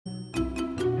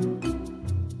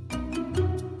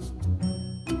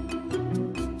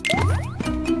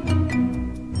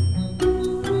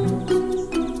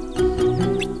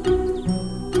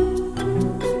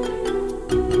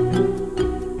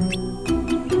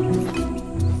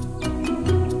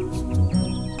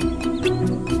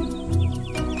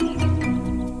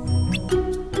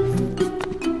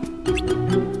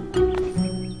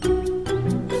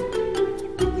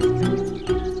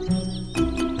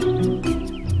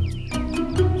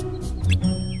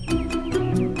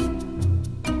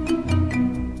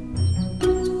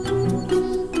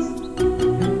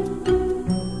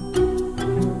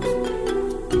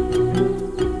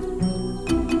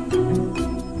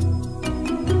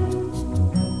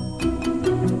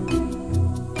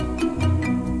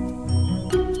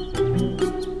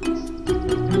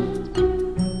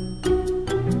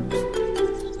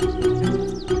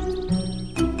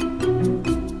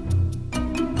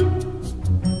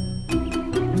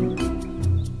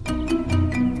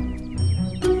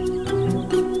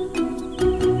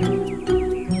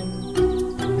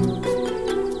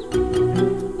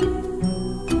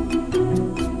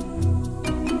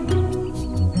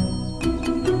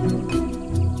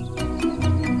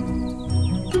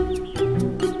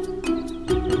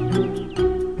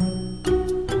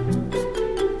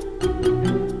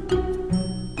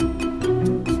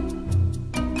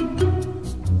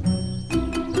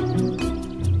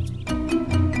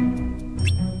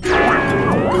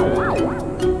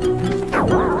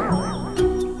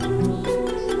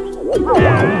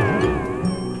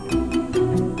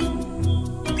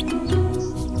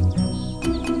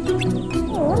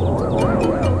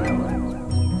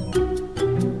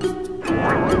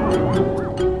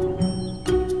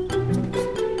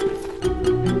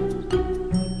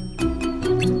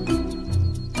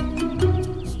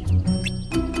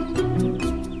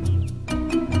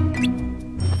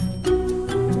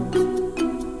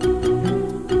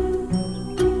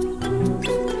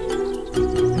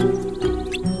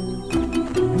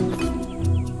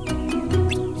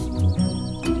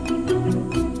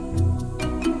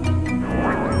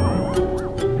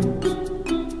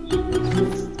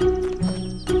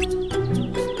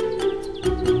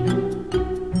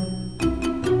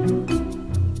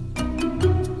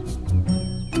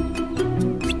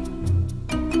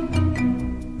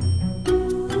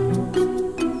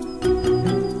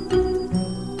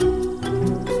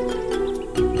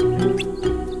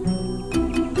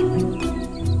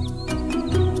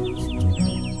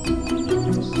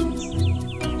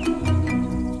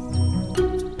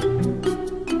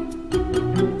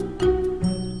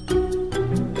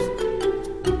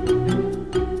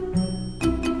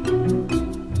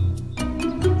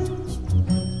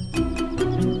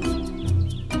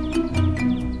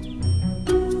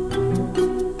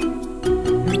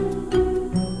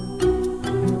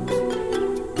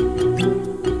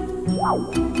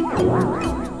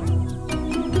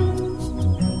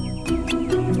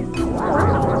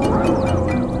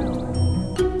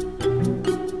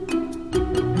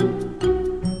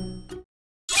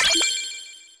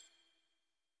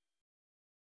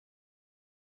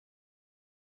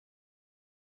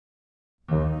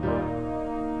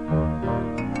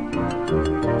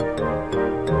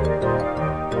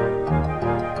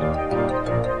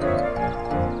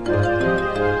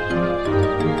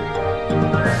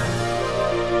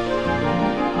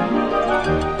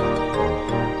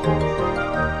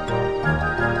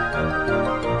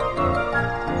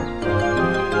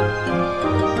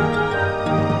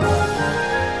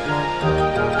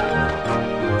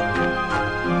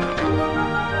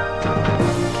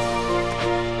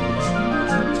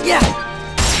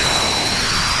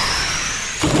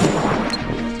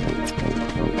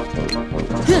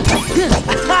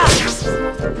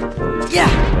Yeah!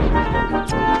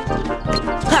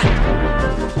 Ha!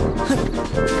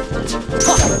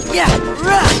 Yeah!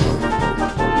 Rah!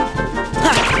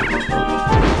 Ha!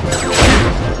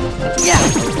 Yeah!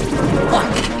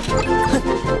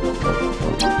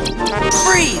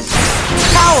 Freeze!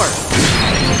 Power!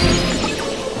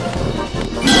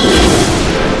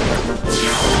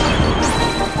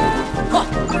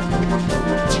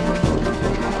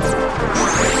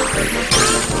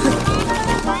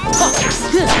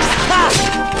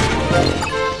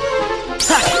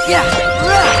 Yeah!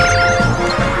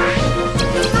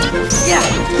 Yeah!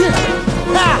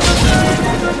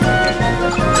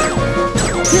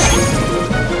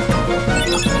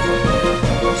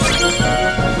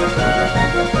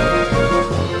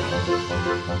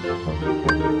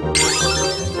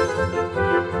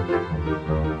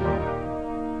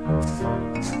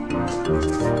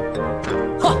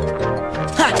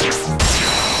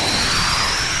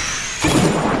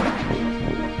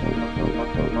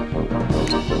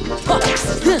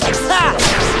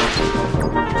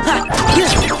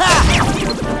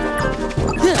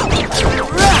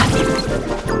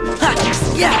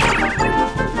 Yeah!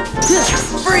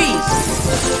 Freeze!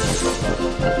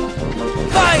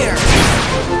 Fire!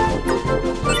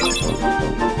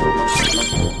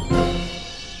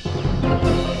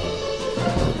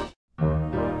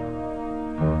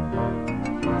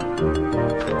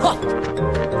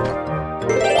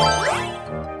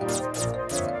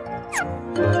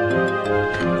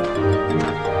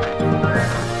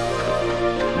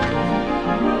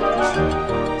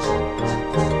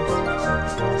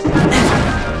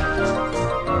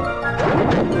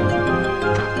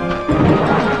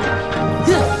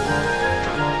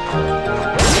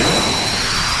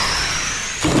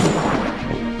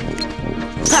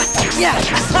 Yeah!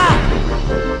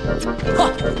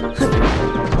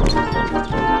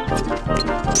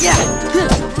 Yeah!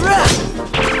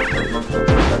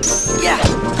 Yeah!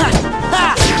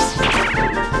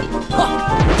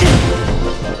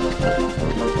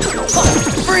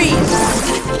 Freeze!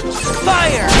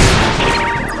 Fire!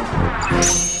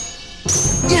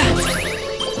 Yeah!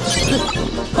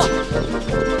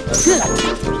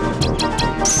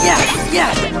 Yeah!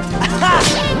 Yeah!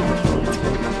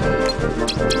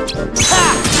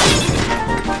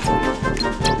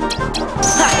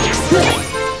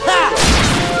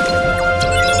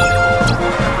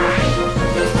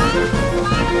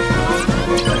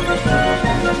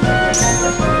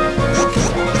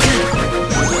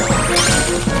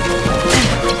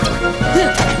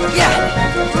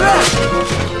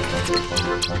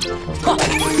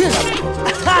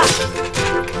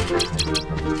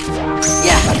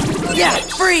 Yeah! Yeah!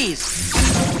 Freeze!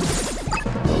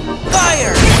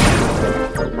 Fire!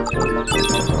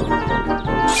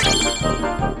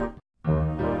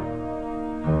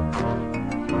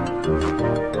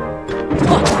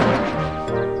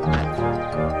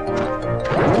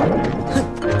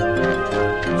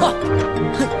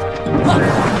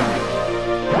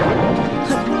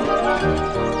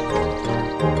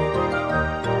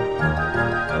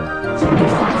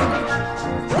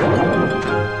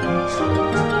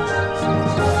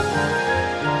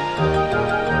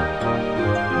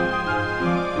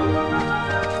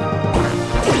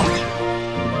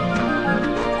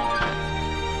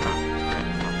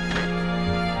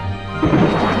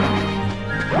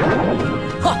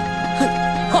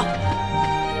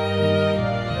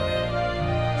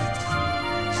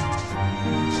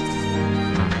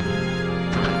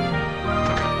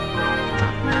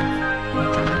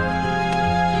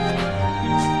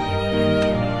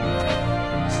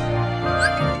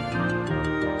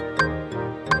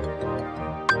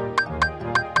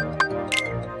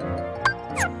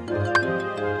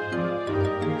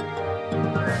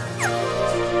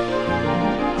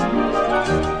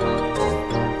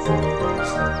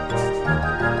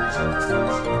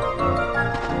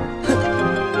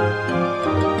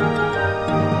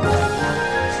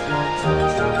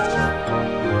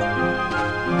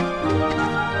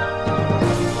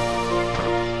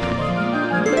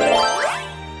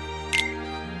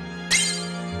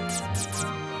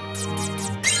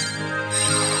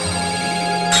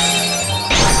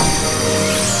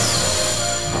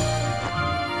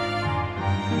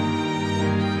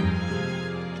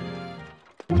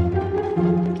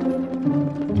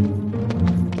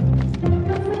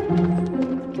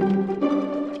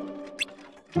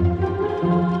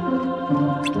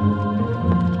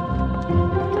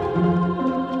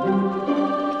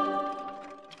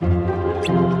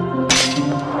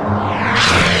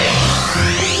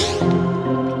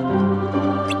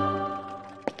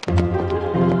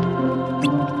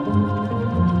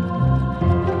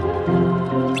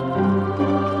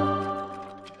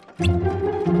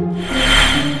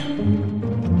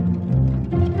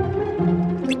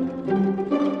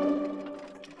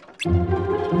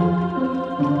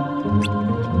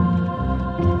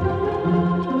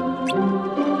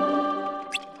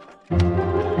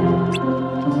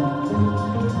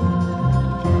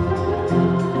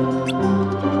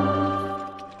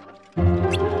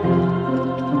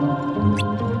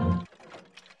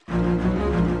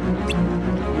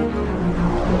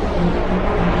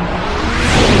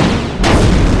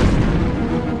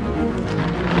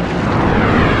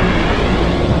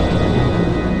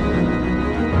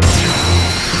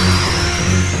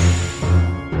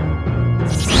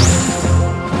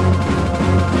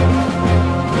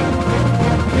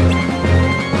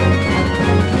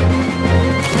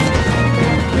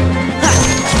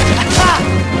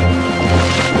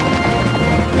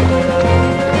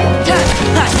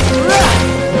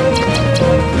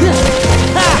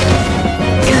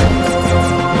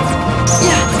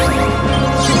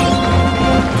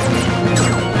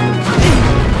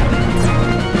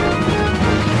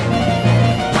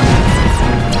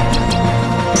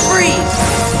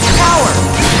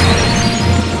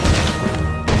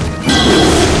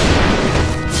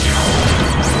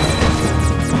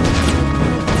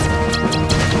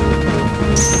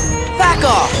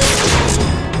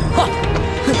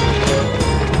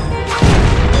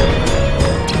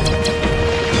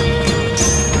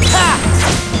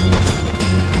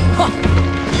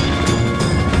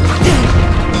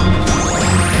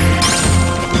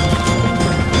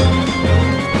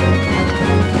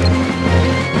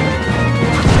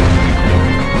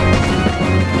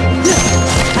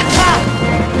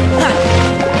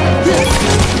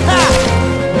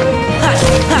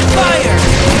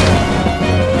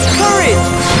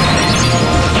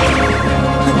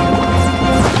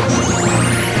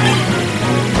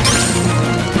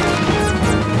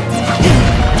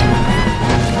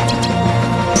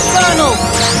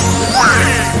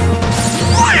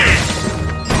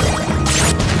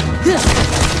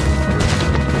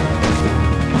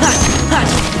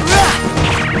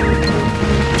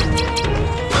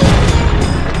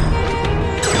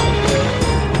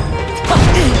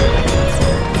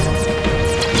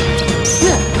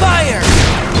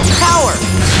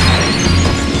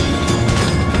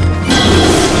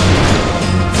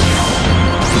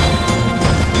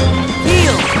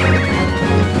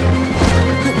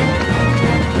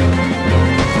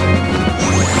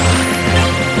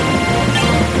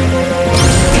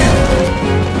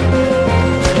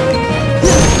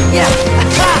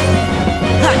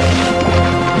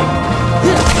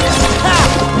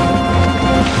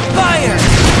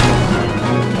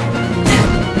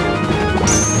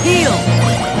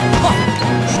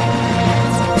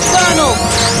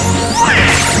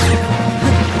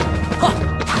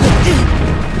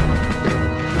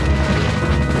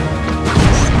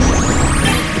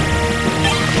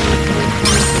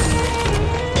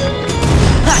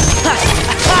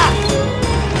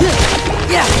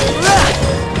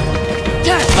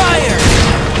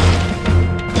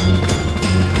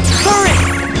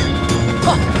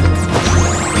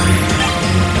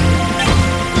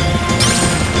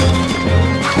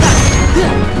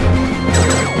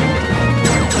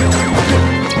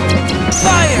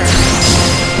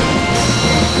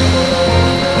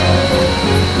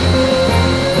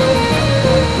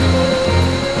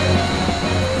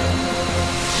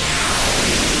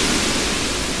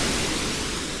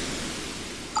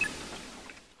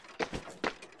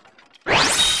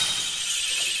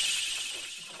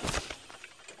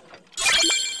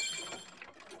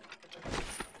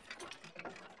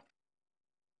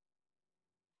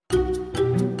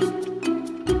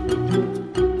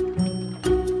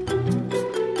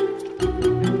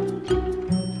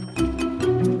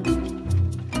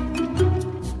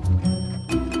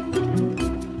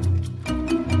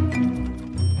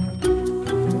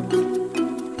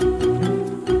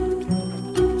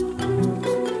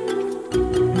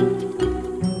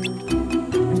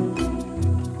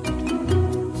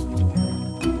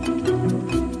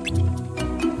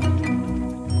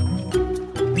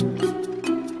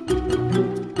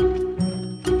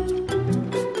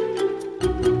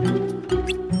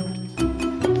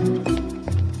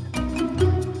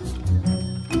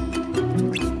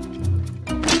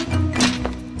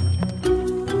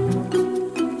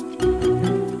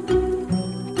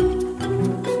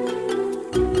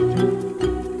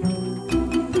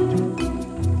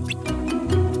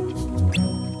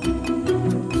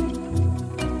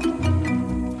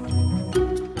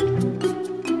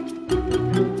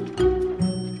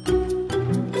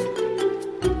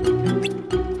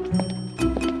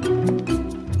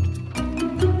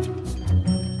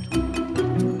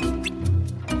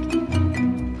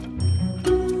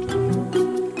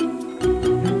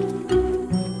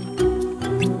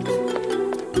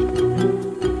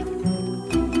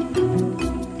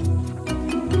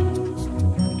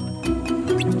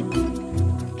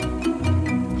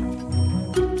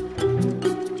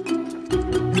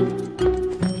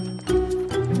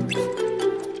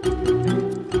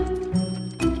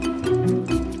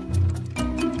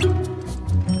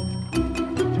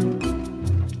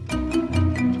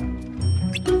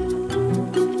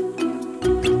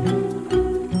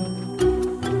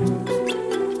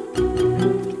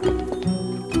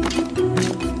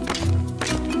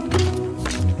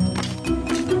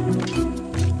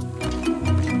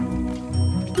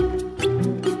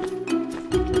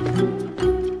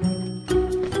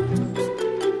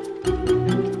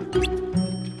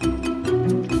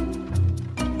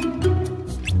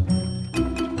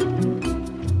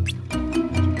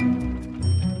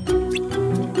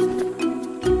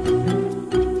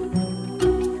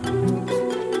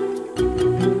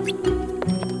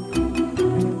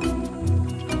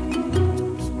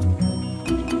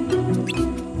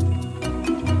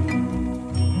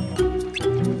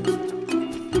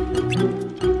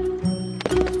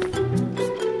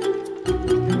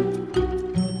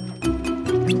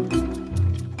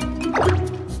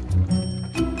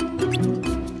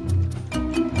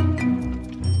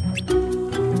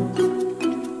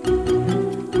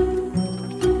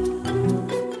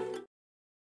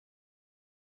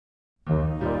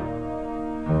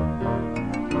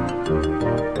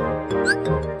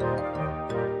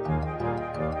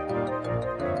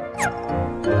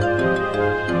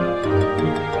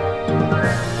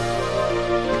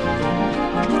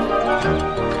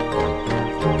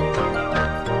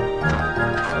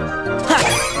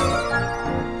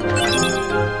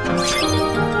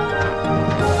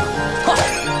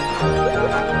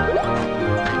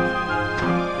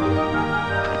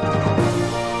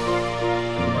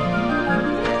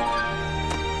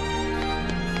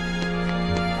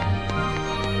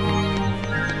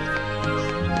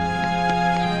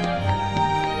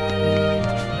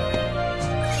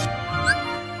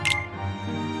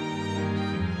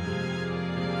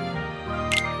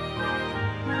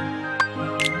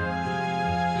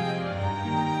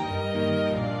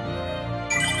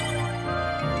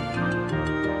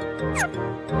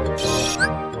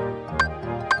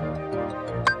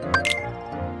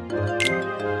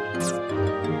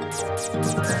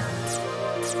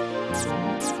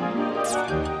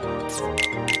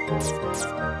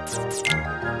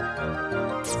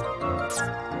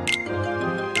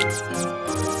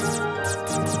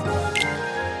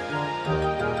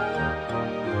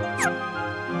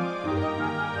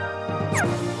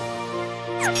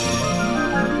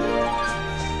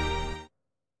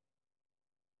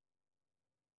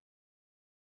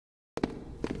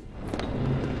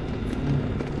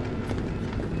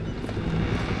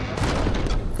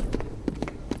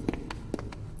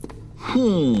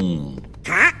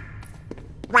 Huh?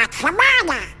 What's the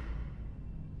matter?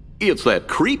 It's that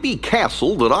creepy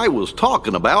castle that I was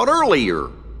talking about earlier.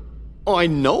 I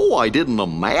know I didn't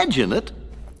imagine it.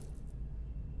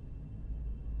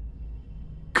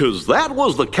 'Cause that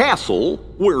was the castle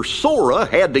where Sora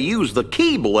had to use the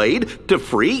Keyblade to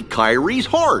free Kairi's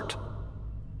heart.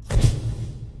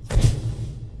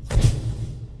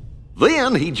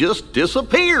 Then he just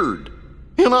disappeared,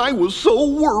 and I was so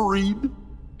worried.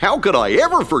 How could I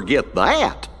ever forget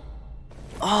that?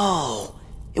 Oh,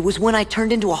 it was when I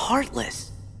turned into a Heartless.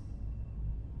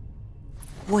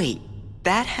 Wait,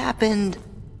 that happened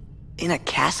in a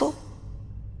castle?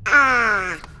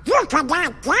 You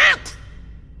forgot that?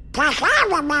 'Cause I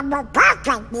remember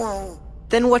perfectly.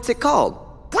 Then what's it called?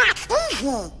 That's easy,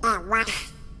 it was.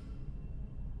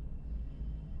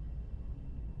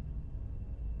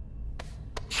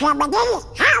 Somebody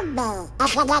help me.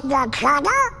 Is it in your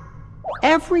journal?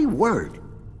 Every word.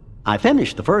 I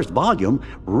finished the first volume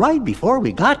right before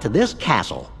we got to this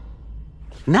castle.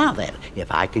 Now then,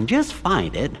 if I can just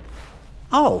find it.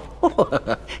 Oh,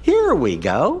 here we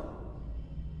go.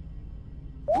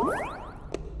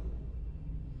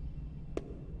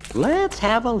 Let's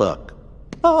have a look.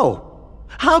 Oh,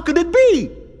 how could it be?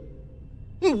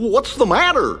 What's the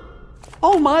matter?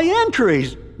 Oh, my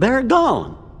entries, they're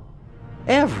gone.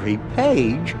 Every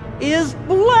page is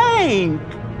blank.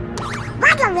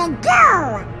 What do we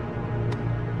do?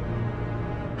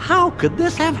 How could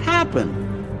this have happened?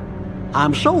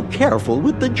 I'm so careful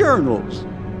with the journals.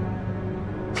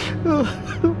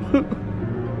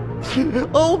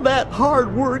 All that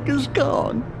hard work is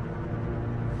gone.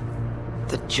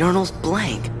 The journal's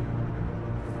blank.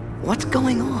 What's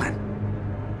going on?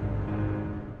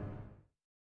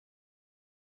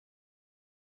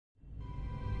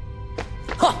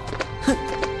 Huh. Huh.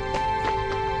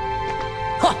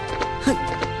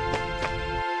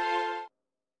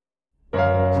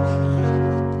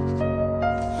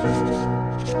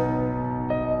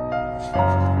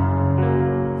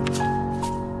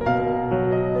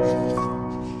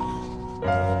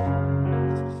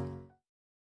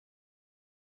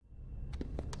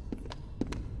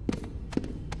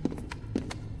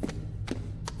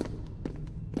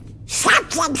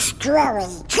 Something screwy.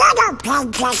 Journal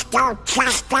pages don't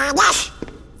just vanish.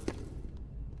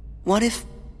 What if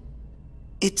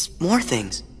it's more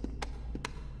things?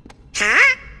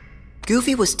 Huh?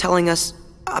 Goofy was telling us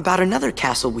about another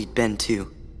castle we'd been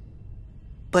to,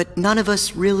 but none of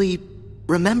us really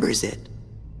remembers it.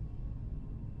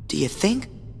 Do you think?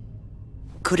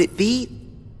 Could it be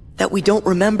that we don't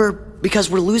remember because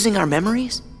we're losing our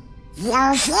memories?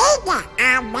 Losing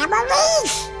our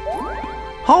memories?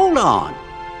 Hold on.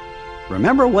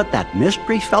 Remember what that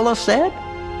mystery fella said?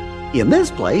 In this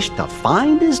place, to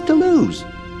find is to lose,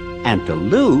 and to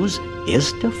lose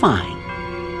is to find.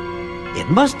 It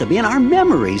must have been our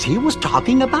memories he was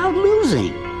talking about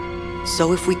losing.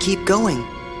 So if we keep going,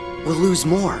 we'll lose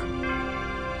more.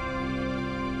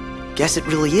 Guess it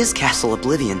really is Castle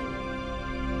Oblivion.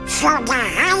 So the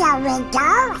higher we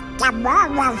go, the more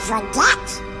we'll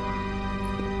forget.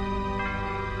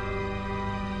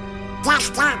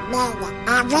 Does that mean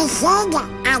everything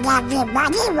and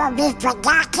everybody will be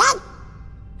forgotten?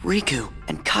 Riku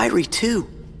and Kairi too.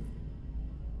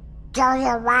 Do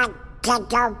you want to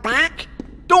go back?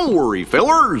 Don't worry,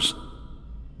 fellers.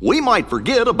 We might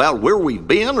forget about where we've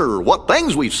been or what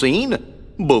things we've seen,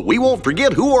 but we won't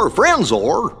forget who our friends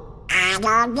are. I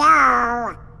don't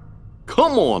know.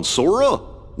 Come on, Sora.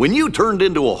 When you turned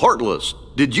into a Heartless,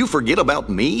 did you forget about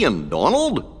me and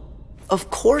Donald?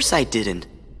 Of course I didn't.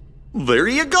 There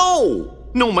you go.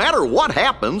 No matter what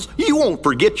happens, you won't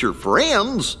forget your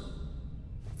friends.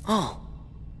 Oh.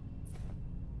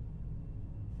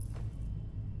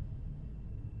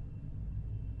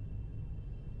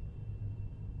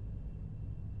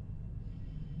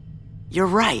 You're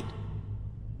right.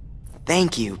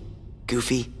 Thank you,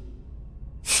 Goofy.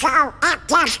 So if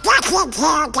there's nothing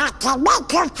here that can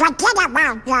make you forget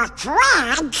about your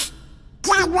friends,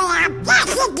 then we have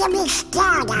nothing to be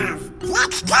scared of.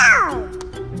 Let's go!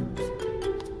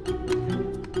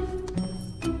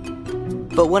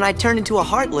 But when I turned into a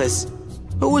Heartless,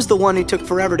 who was the one who took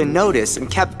forever to notice and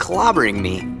kept clobbering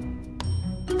me?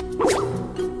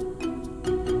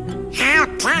 How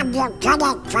come you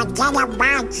couldn't forget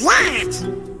about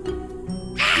that?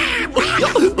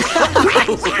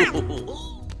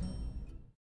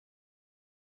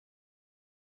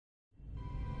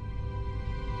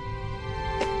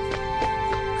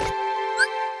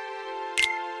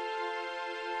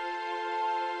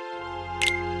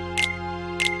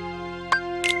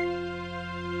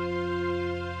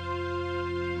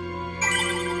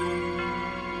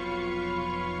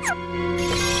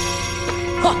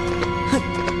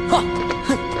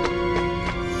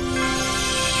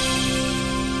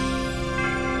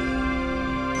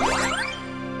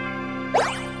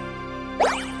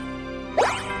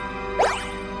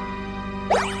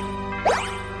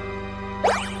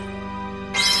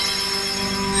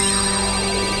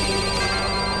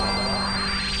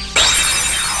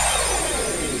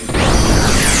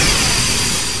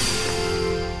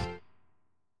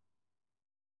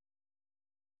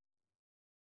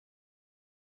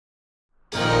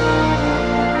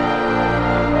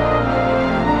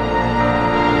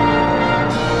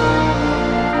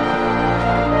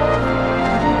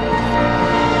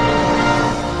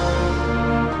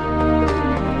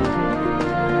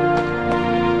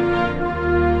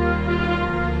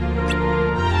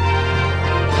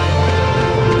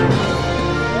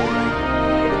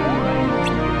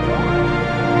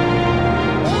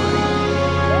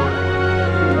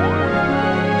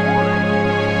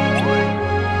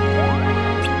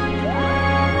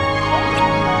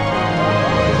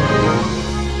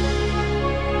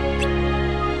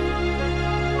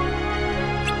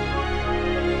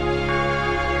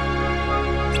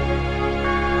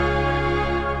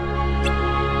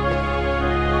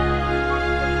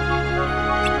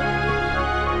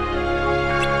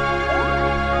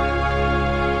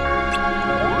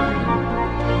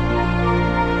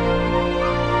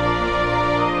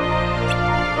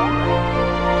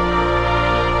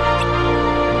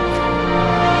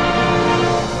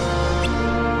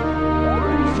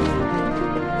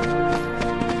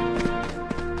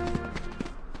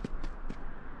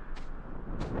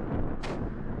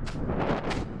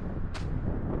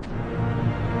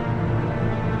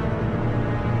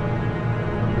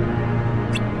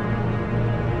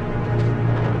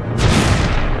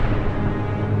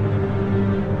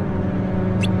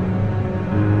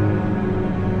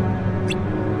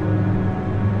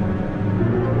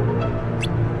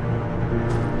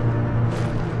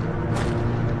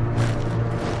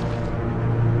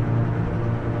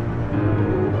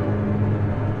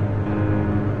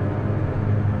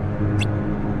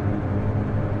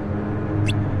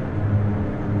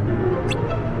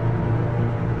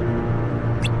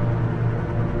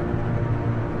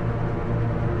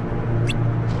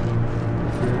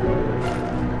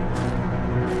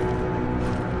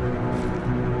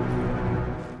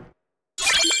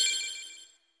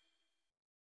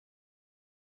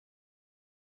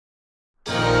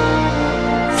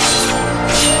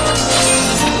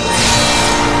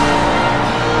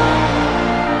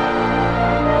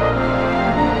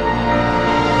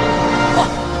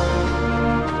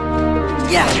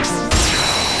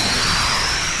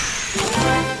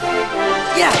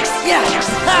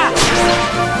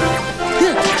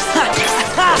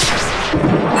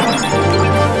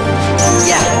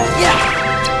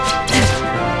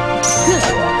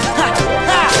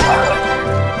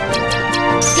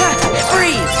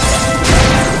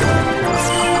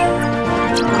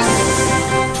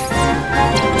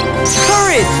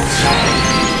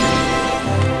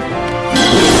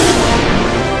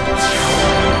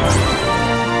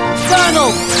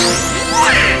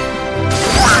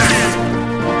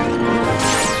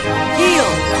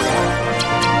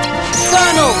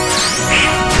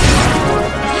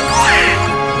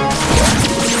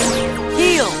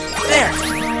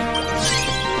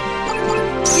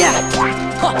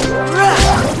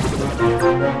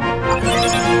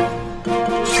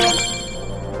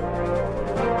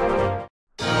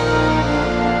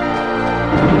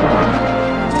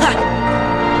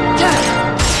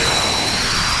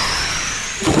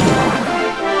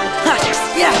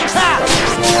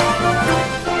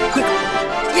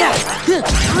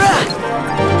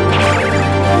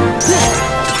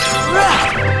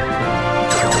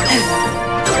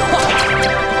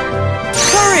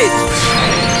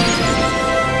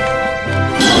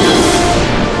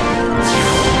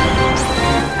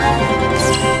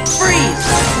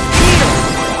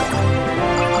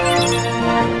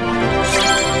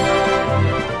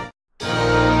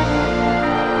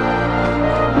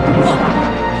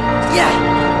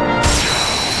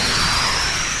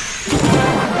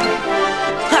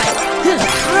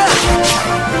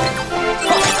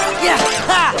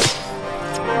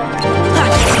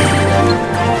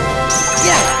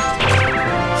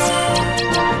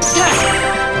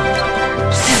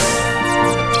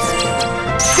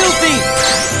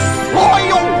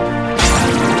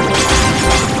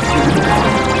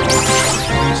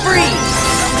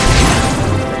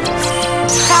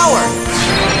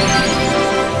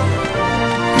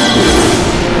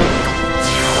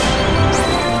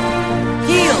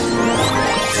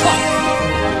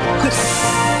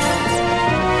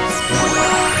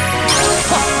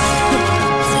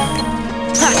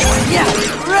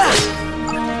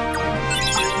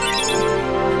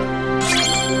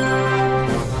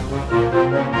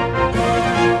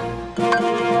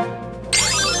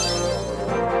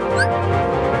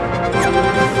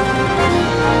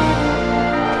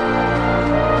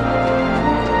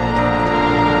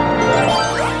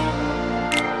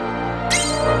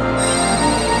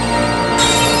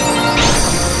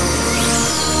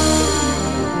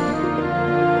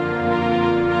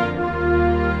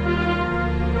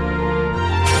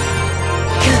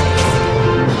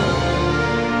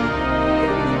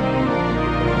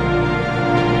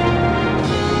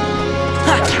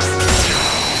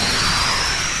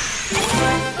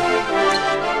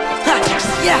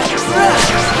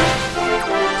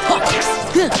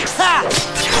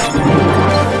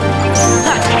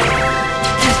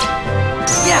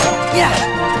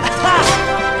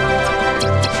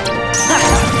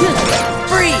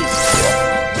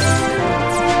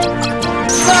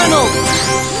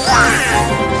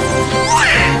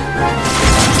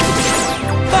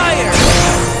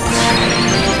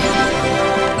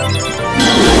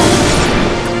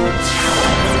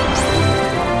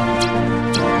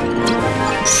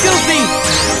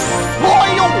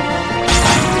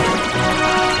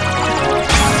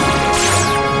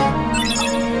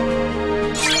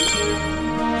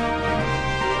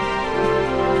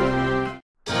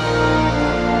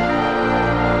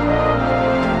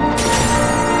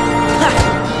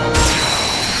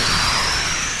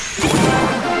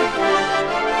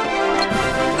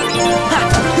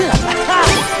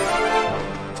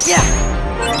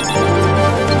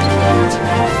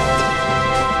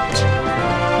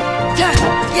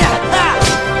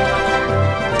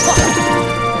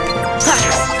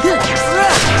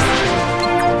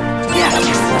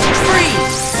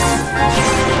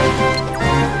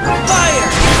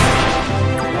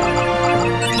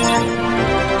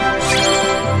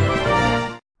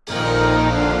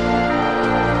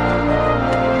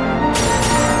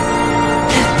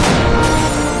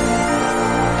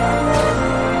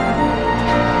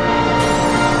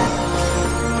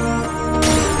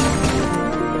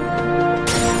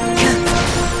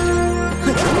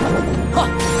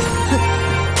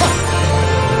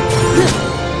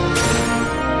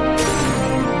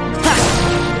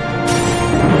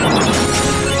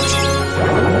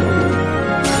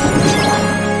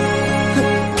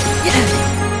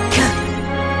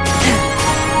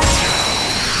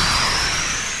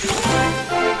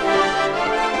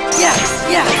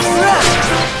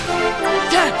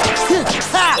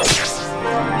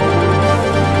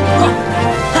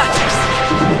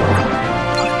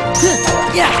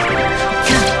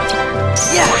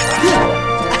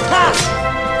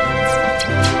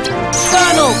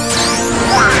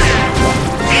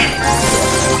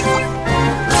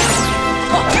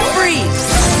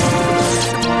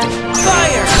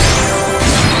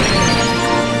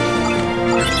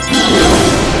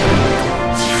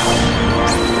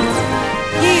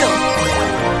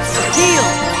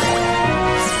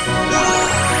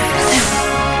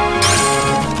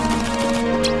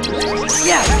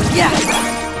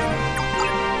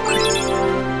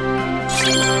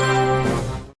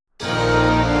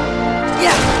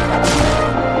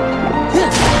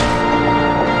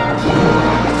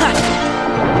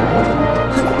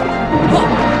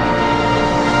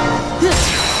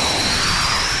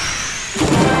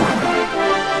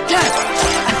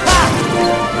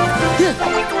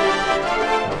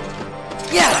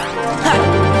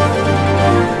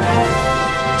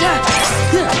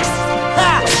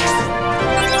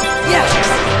 Yeah!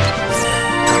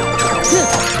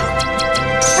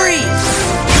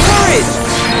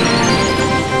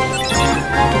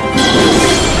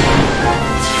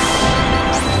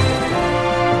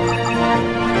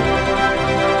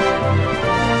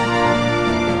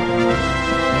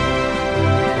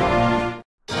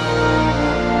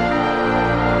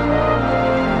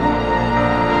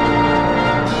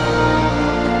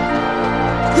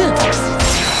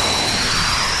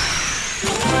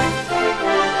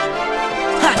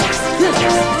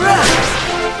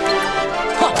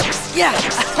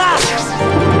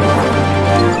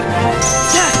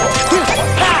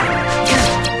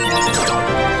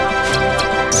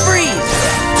 Freeze!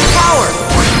 Power!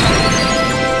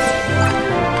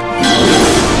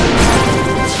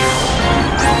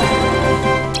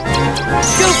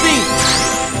 Goofy!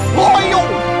 Loyal!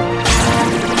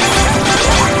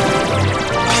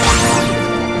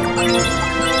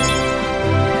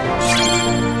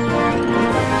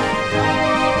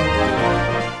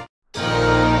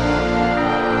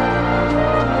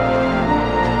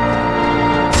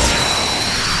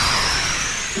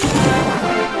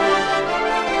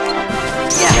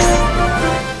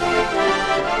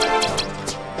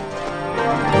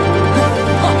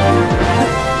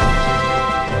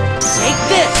 Take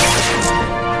this!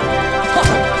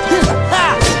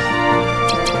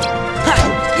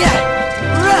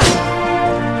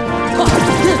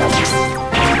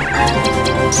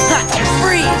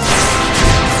 Freeze!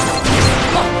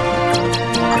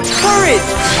 Courage!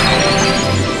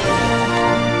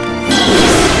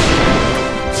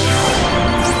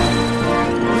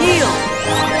 Heal!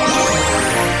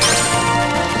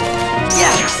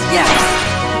 Yes, yes!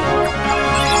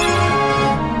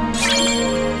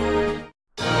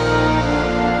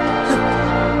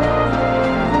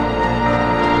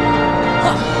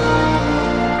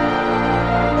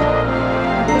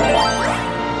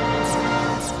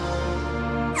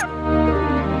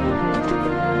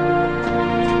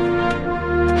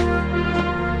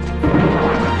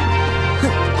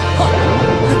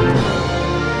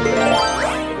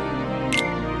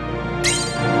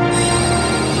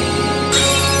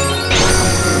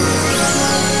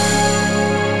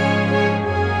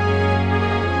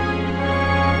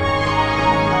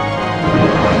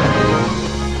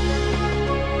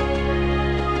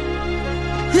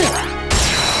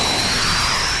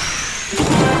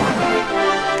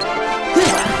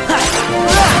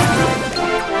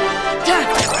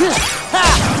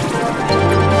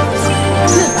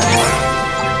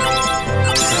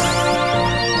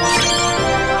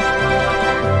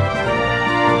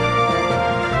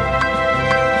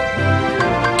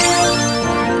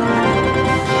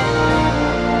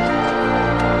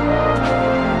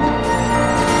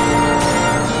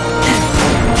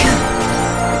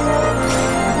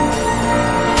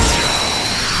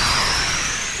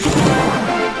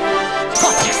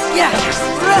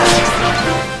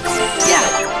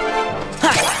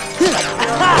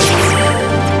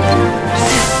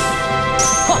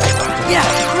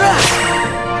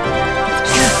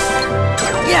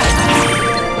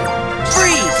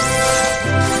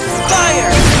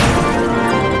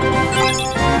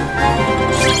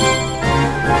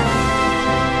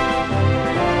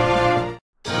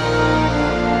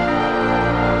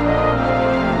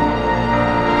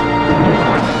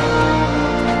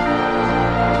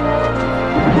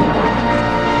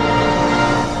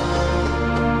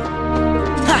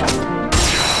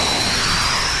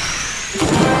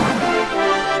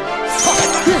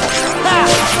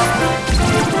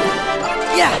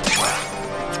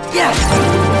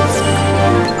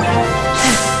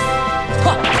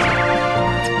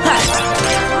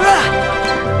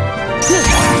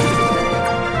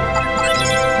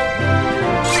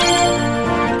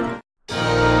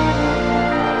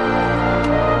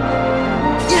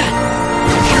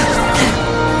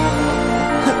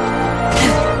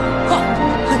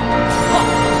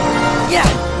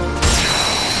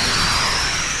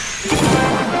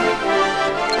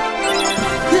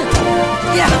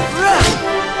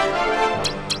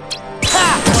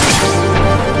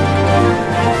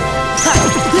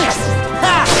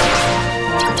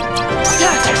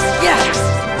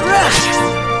 Yes!